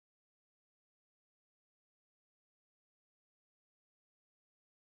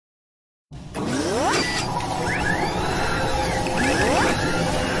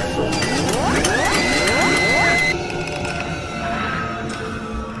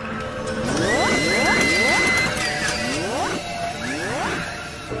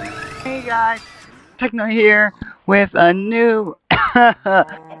guys, Techno here with a new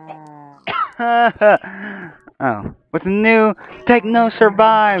with a new Techno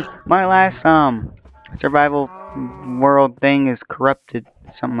Survive. My last survival world thing is corrupted,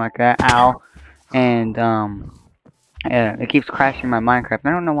 something like that. Ow. And yeah, it keeps crashing my Minecraft.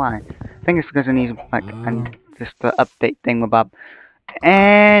 I don't know why. I think it's because it needs like just the update thingamabob.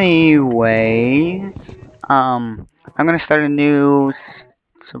 Anyways, I'm gonna start a new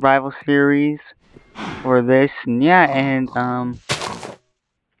survival series for this, and yeah,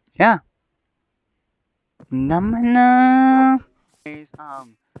 yeah.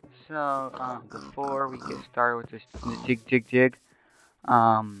 Before we get started with this jig,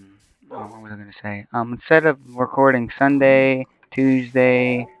 what was I gonna say? Instead of recording Sunday,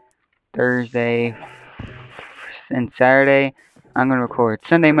 Tuesday, Thursday, and Saturday, I'm gonna record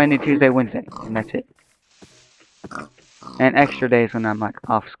Sunday, Monday, Tuesday, Wednesday, and that's it. And extra days when I'm like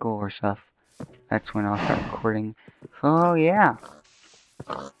off school or stuff. That's when I'll start recording. So yeah,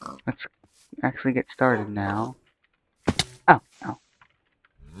 let's actually get started now. Oh.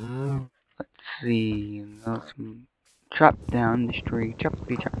 Let's see. Let's chop down the tree. Chop.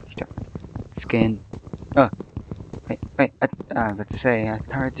 Skin. Oh, wait. Let's say I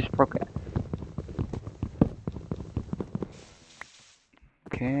just broke it.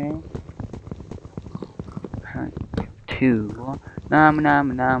 Okay. 2. Nom.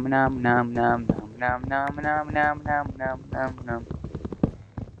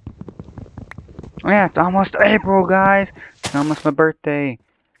 Oh yeah, it's almost April, guys. It's almost my birthday.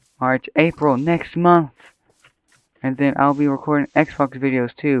 March, April, next month. And then I'll be recording Xbox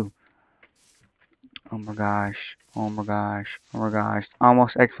videos too. Oh my gosh. Almost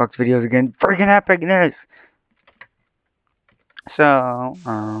Xbox videos again. Freaking epicness! So,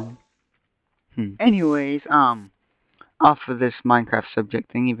 anyways, off of this Minecraft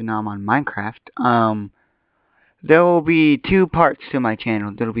subject thing, even though I'm on Minecraft, there will be 2 parts to my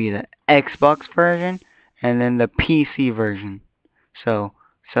channel. There'll be the Xbox version and then the PC version. So,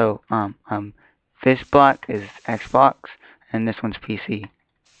 this block is Xbox and this one's PC.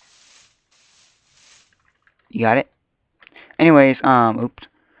 You got it? Anyways, oops.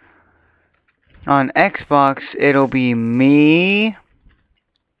 On Xbox, it'll be me,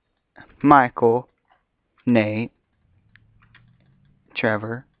 Michael, Nate,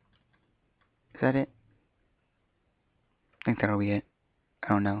 Trevor. Is that it? I think that'll be it. I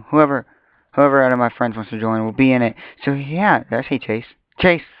don't know. Whoever out of my friends wants to join will be in it. So yeah, did I say Chase?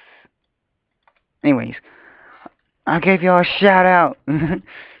 Chase! Anyways, I gave y'all a shout out.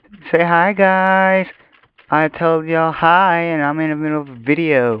 Say hi, guys. I told y'all hi, and I'm in the middle of a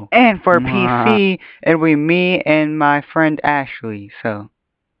video. And for PC, it'll be me and my friend Ashley. So,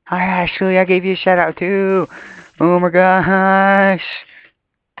 hi Ashley, I gave you a shout out too. Oh my gosh.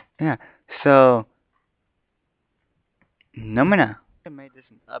 Yeah. So, I made this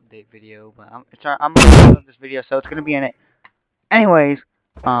an update video, but I'm gonna love this video, so it's gonna be in it. Anyways,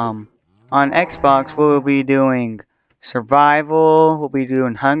 on Xbox we'll be doing survival. We'll be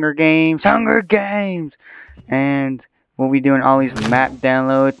doing Hunger Games, and we'll be doing all these map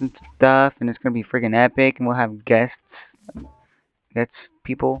downloads and stuff, and it's gonna be freaking epic. And we'll have guests,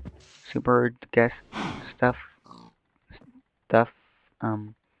 people, super guest stuff.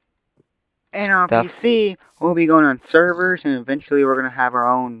 And on PC, we'll be going on servers, and eventually we're gonna have our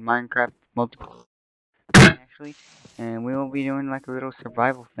own Minecraft multiplayer, actually, and we will be doing like a little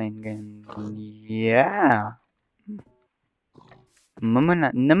survival thing, and yeah.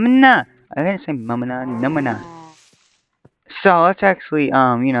 Mumana. I didn't say mumana. So let's actually,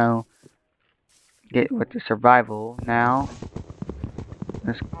 get with the survival now.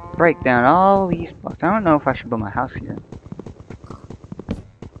 Let's break down all these blocks. I don't know if I should build my house here.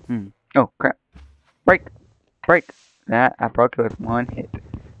 Oh crap! Break! That I broke it with 1 hit.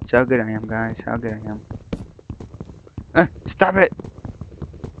 That's how good I am, guys. How good I am. Stop it!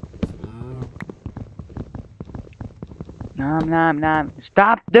 Nom.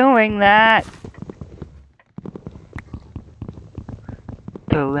 Stop doing that!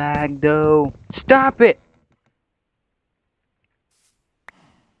 The lag, though. Stop it!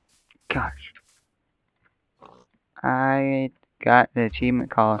 Gosh. I got the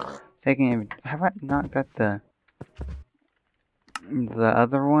achievement called have I not got the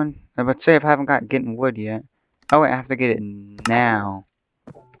other one? I would say if I haven't got getting wood yet. Oh wait, I have to get it now.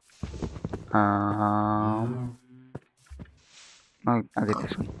 I'll get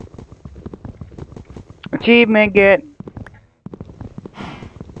this one. Achievement get!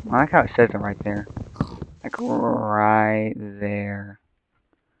 I like how it says it right there. Like right there.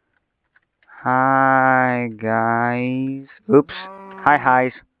 Hi guys. Oops. Hi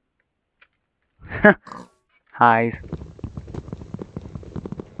highs. Highs.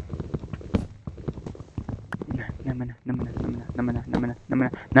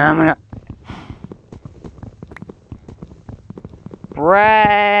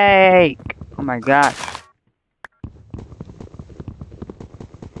 Break! Oh my gosh.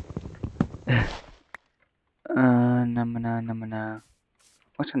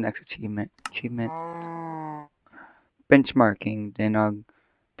 What's the next achievement? Benchmarking. Then time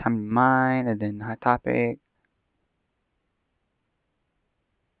to mine, and then hot topic.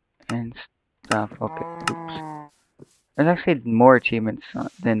 And stuff. Okay, oops. There's actually more achievements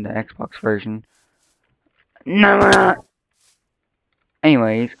than the Xbox version.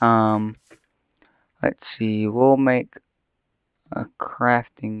 Anyways, let's see. We'll make a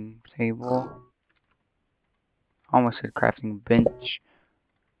crafting table. Almost said crafting bench.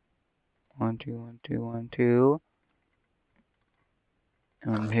 1, 2, 1, 2, 1, 2.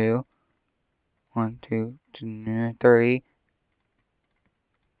 1, 2. 1, 2, 2, 3.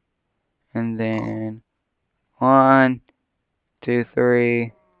 And then 1, 2,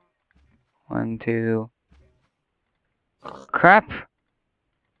 3. 1, 2. Crap!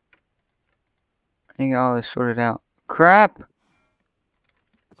 I think all this sorted out. Crap!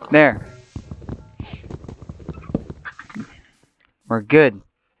 There. We're good.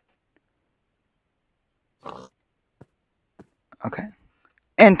 Okay.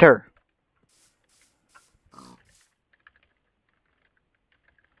 Enter!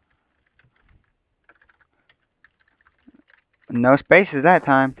 No spaces that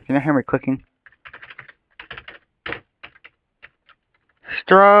time. Can you hear me clicking?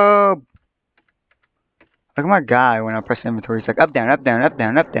 Strobe! Look at my guy when I press inventory. He's like up, down, up, down, up,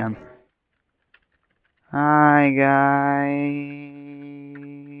 down, up, down. Hi, guys.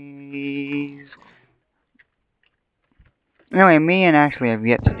 Anyway, me and Ashley have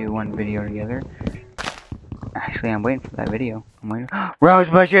yet to do one video together. Actually, I'm waiting for that video. I'm waiting. Rose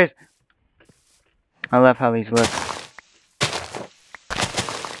bushes! I love how these look.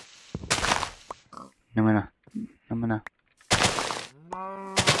 I'm gonna.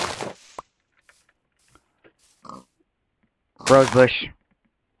 Rose bush.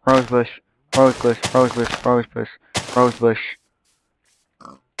 Rose bush. Rose bush. Rose bush. Rose bush. Rose bush.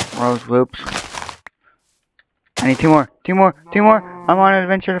 Rose loops. I need 2 more. 2 more. 2 more. I'm on an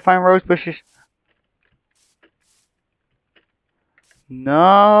adventure to find rose bushes.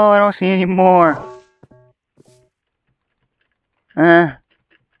 No, I don't see any more.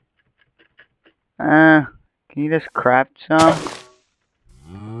 Can you just craft some?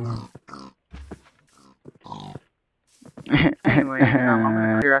 Anyway, I'm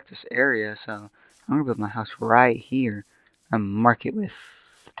gonna clear out this area, so I'm gonna build my house right here and mark it with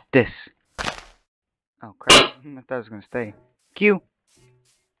this. Oh crap! I thought it was gonna stay. Cute.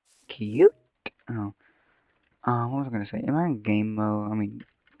 Oh. What was I gonna say? Am I in game mode? I mean,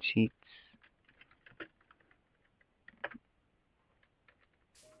 cheats.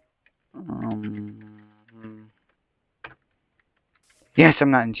 Yes,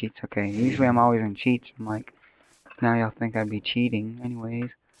 I'm not in cheats. Okay. Usually I'm always in cheats. I'm like, now y'all think I'd be cheating. Anyways.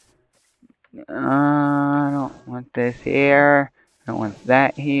 I don't want this here. I don't want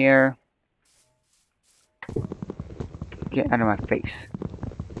that here. Get out of my face.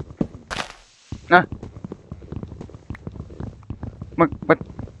 What?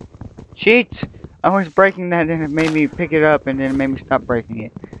 Cheats! I was breaking that and it made me pick it up and then it made me stop breaking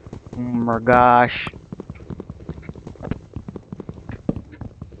it. Oh my gosh.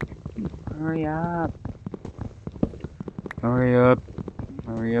 Hurry up. Hurry up.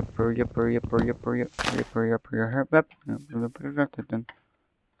 Hurry up, hurry up, hurry up, hurry up, hurry up, hurry up, hurry up, hurry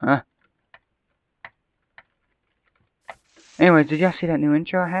up. Anyways, did y'all see that new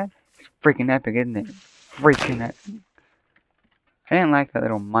intro I had? It's freaking epic, isn't it? Freaking epic. I didn't like that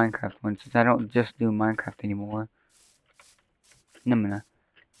little Minecraft one since I don't just do Minecraft anymore. I'm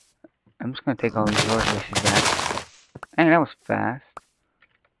just gonna take all these resources back. Dang, that was fast.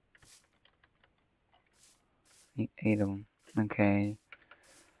 Need 8 of them. Okay.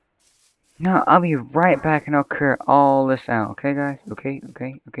 No, I'll be right back and I'll clear all this out. Okay, guys? Okay,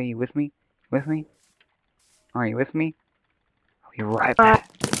 you with me? With me? Are you with me? I'll be right back.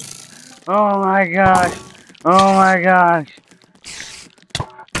 Oh my gosh! Oh my gosh!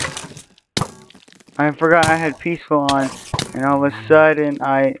 I forgot I had peaceful on, and all of a sudden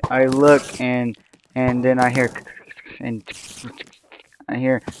I look and then I hear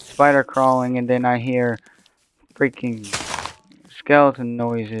spider crawling, and then I hear freaking skeleton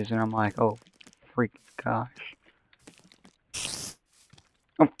noises, and I'm like, oh freaking gosh.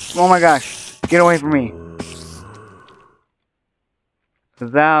 Oh my gosh, get away from me.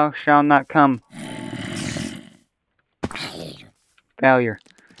 Thou shalt not come failure.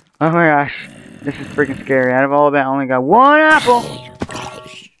 Oh my gosh. This is freaking scary. Out of all that, I only got one apple.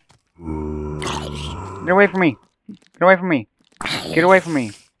 Get away from me. Get away from me. Get away from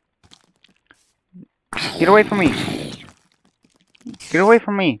me. Get away from me. Get away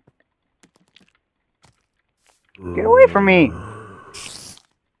from me. Get away from me.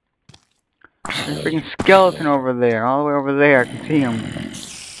 There's a freaking skeleton over there. All the way over there. I can see him.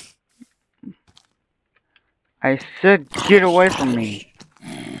 I said get away from me.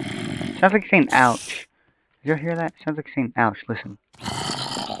 Sounds like saying ouch. Did you hear that? Sounds like saying ouch. Listen.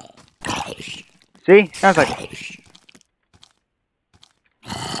 See? Sounds like it.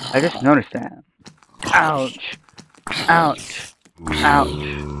 I just noticed that. Ouch. Ouch. Ouch.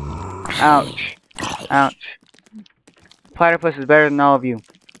 Ouch. Ouch. Platypus is better than all of you.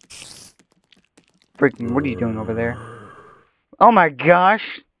 Freaking, what are you doing over there? Oh my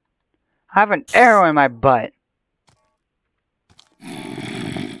gosh! I have an arrow in my butt.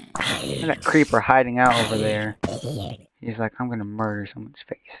 Look at that creeper hiding out over there. He's like, I'm gonna murder someone's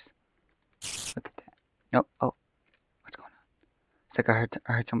face. Look at that. Nope. Oh. What's going on? It's like I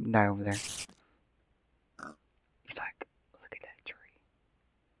heard someone die over there. He's like, look at that tree.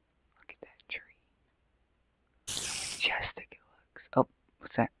 Look at that tree. Majestic it looks. Oh,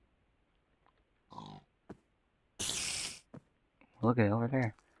 what's that? Look at it over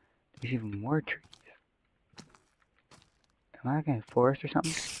there. There's even more trees. Am I in a forest or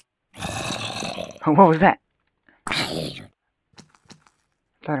something? Oh, what was that? I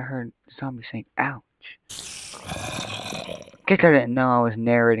thought I heard zombies saying, ouch. Guess I didn't know I was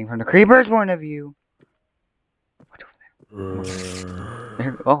narrating from the creeper's point of view. What's over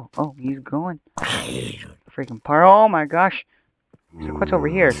there? Oh, he's going. Freaking party. Oh my gosh. So what's over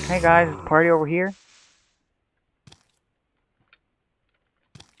here? Hey guys, is the party over here?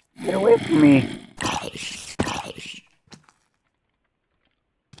 Get away from me.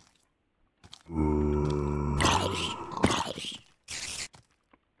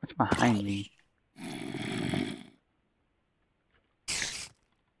 What's behind me?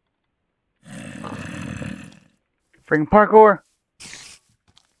 Freaking parkour!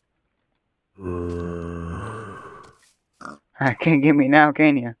 Can't get me now,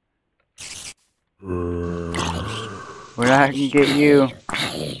 can you? But I can get you.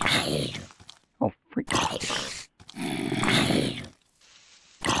 Oh, freak.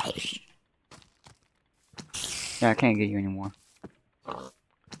 Yeah, I can't get you anymore.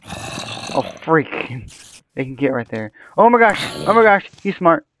 Oh, freak. They can get right there. Oh my gosh. Oh my gosh. He's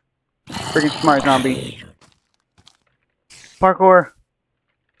smart. Freaking smart zombie. Parkour.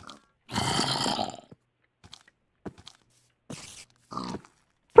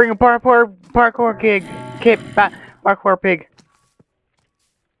 Freaking parkour pig. Parkour pig.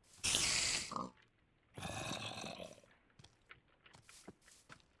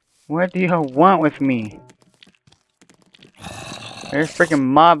 What do y'all want with me? There's freaking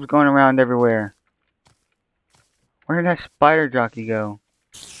mobs going around everywhere. Where did that spider jockey go?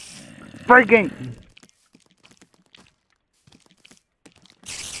 Freaking!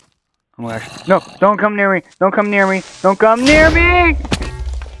 Oh my gosh. No! Don't come near me! Don't come near me! Don't come near me!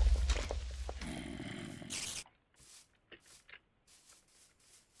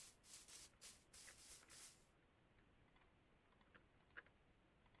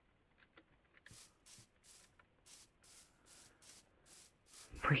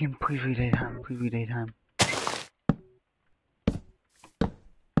 Freaking please be daytime. Please be daytime.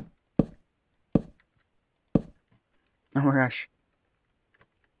 Oh my gosh.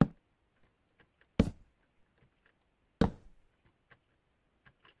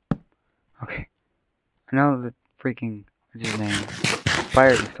 Okay. I know the freaking, what's his name?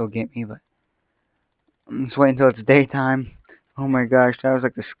 Fire can still get me, but I'm just waiting until it's daytime. Oh my gosh, that was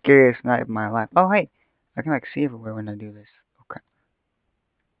like the scariest night of my life. Oh hey, I can like see everywhere when I do this. Okay.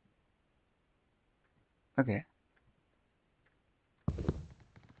 Okay.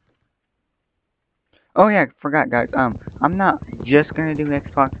 Oh yeah, I forgot guys. I'm not just gonna do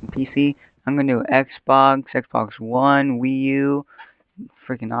Xbox and PC. I'm gonna do Xbox, Xbox One, Wii U.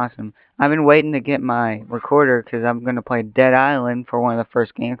 Freaking awesome. I've been waiting to get my recorder because I'm gonna play Dead Island for one of the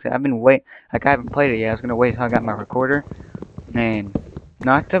first games. I've been I haven't played it yet. I was gonna wait until I got my recorder, and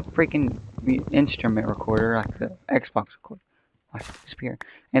not the freaking instrument recorder, like the Xbox recorder. Watch it disappear.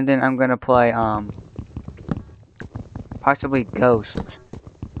 And then I'm gonna play possibly Ghost.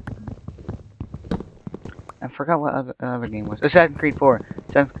 I forgot what other game was. Assassin's Creed 4.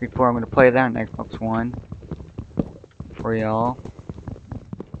 Assassin's Creed 4. I'm gonna play that on Xbox One for y'all.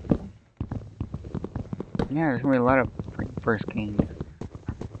 Yeah, there's gonna be a lot of first games.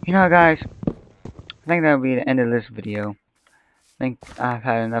 You know, guys, I think that'll be the end of this video. think I've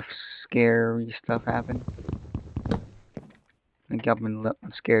had enough scary stuff happen. I think I've been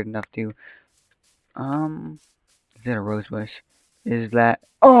scared enough to. Is it a rose bush? Is that?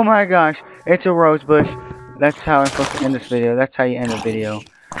 Oh my gosh! It's a rose bush. That's how I'm supposed to end this video. That's how you end a video.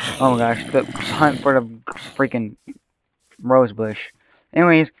 Oh my gosh! The hunt for the freaking rose bush.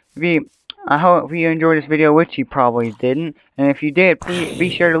 Anyways, I hope you enjoyed this video, which you probably didn't. And if you did, please be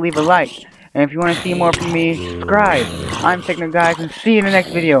sure to leave a like. And if you want to see more from me, subscribe. I'm Techno guys, and see you in the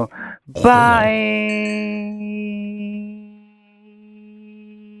next video. Bye.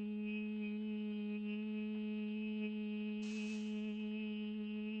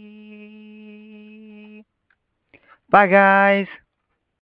 Bye, guys.